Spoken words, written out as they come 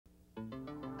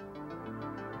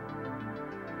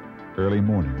Early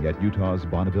morning at Utah's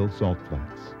Bonneville Salt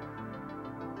Flats.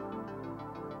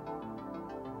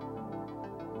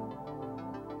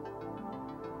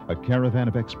 A caravan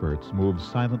of experts moves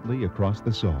silently across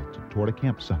the salt toward a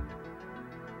campsite.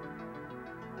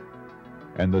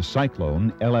 And the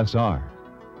Cyclone LSR.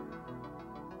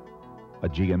 A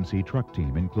GMC truck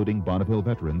team, including Bonneville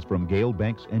veterans from Gale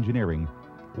Banks Engineering,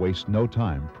 waste no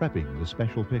time prepping the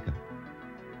special pickup,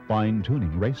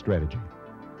 fine-tuning race strategy,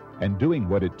 and doing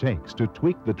what it takes to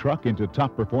tweak the truck into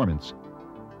top performance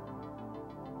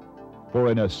for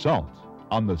an assault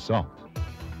on the salt.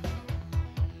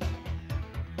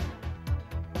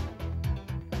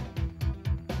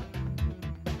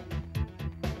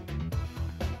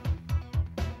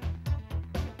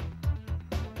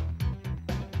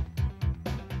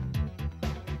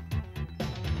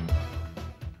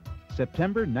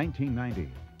 September 1990.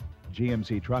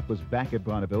 GMC truck was back at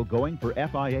Bonneville going for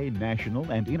FIA national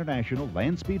and international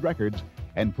land speed records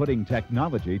and putting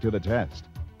technology to the test.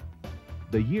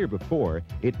 The year before,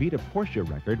 it beat a Porsche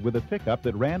record with a pickup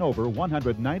that ran over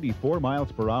 194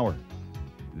 miles per hour.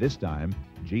 This time,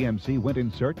 GMC went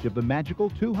in search of the magical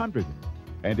 200,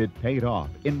 and it paid off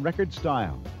in record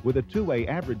style with a two-way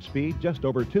average speed just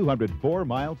over 204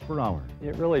 miles per hour.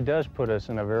 It really does put us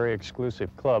in a very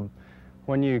exclusive club.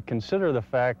 When you consider the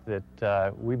fact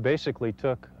that we basically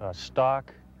took a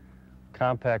stock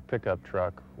compact pickup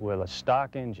truck with a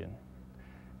stock engine,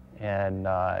 and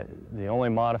the only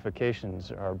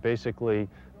modifications are basically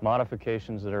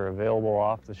modifications that are available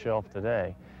off the shelf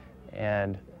today,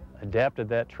 and adapted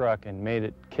that truck and made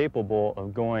it capable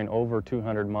of going over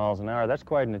 200 miles an hour, that's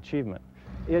quite an achievement.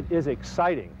 It is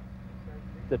exciting.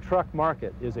 The truck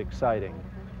market is exciting.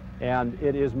 And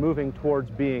it is moving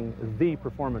towards being the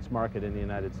performance market in the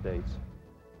United States.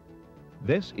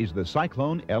 This is the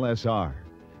Cyclone LSR.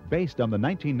 Based on the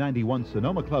 1991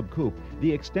 Sonoma Club Coupe,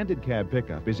 the extended cab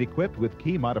pickup is equipped with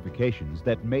key modifications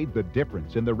that made the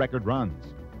difference in the record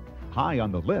runs. High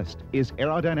on the list is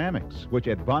aerodynamics, which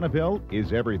at Bonneville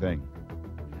is everything.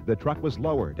 The truck was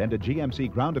lowered and a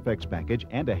GMC ground effects package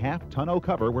and a half-tonneau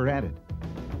cover were added.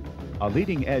 A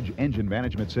leading-edge engine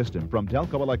management system from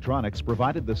Delco Electronics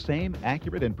provided the same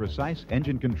accurate and precise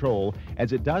engine control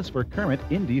as it does for current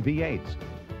Indy V8s.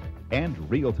 And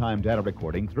real-time data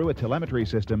recording through a telemetry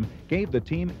system gave the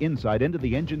team insight into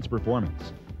the engine's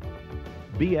performance.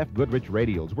 BF Goodrich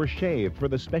radials were shaved for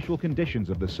the special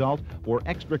conditions of the salt for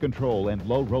extra control and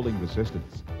low rolling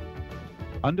resistance.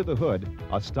 Under the hood,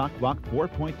 a stock block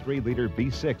 4.3-liter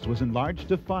V6 was enlarged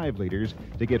to 5 liters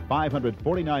to get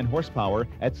 549 horsepower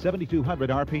at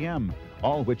 7,200 RPM,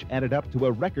 all which added up to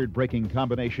a record-breaking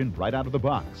combination right out of the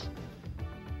box.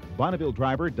 Bonneville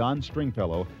driver Don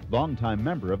Stringfellow, longtime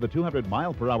member of the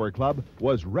 200-mile-per-hour club,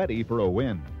 was ready for a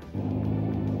win.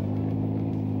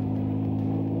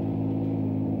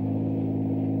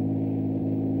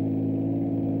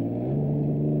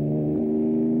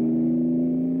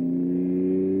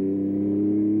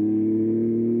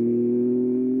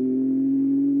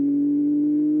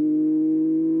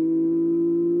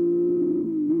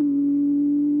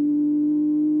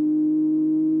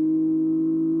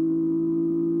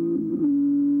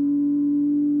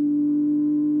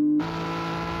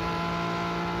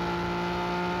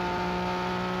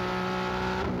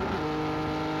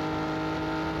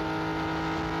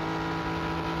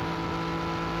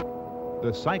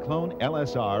 The Cyclone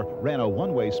LSR ran a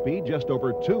one-way speed just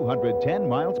over 210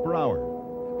 miles per hour.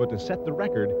 But to set the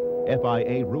record,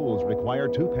 FIA rules require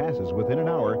 2 passes within an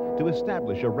hour to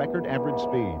establish a record average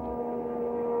speed.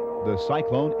 The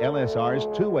Cyclone LSR's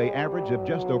two-way average of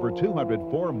just over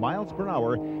 204 miles per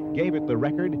hour gave it the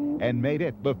record and made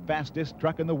it the fastest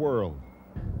truck in the world.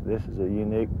 This is a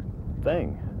unique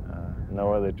thing.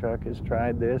 No other truck has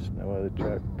tried this, no other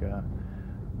truck.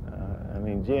 I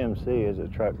mean, GMC is a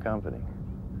truck company.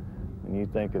 When you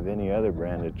think of any other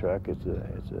branded truck, it's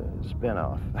a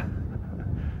spin-off.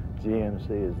 GMC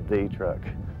is the truck.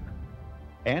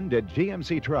 And at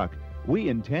GMC Truck, we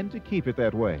intend to keep it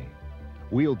that way.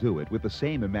 We'll do it with the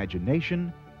same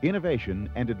imagination, innovation,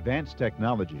 and advanced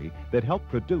technology that help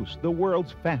produce the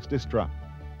world's fastest truck.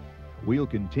 We'll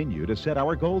continue to set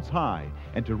our goals high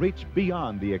and to reach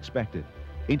beyond the expected,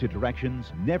 into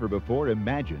directions never before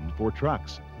imagined for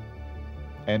trucks.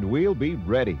 And we'll be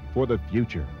ready for the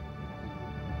future.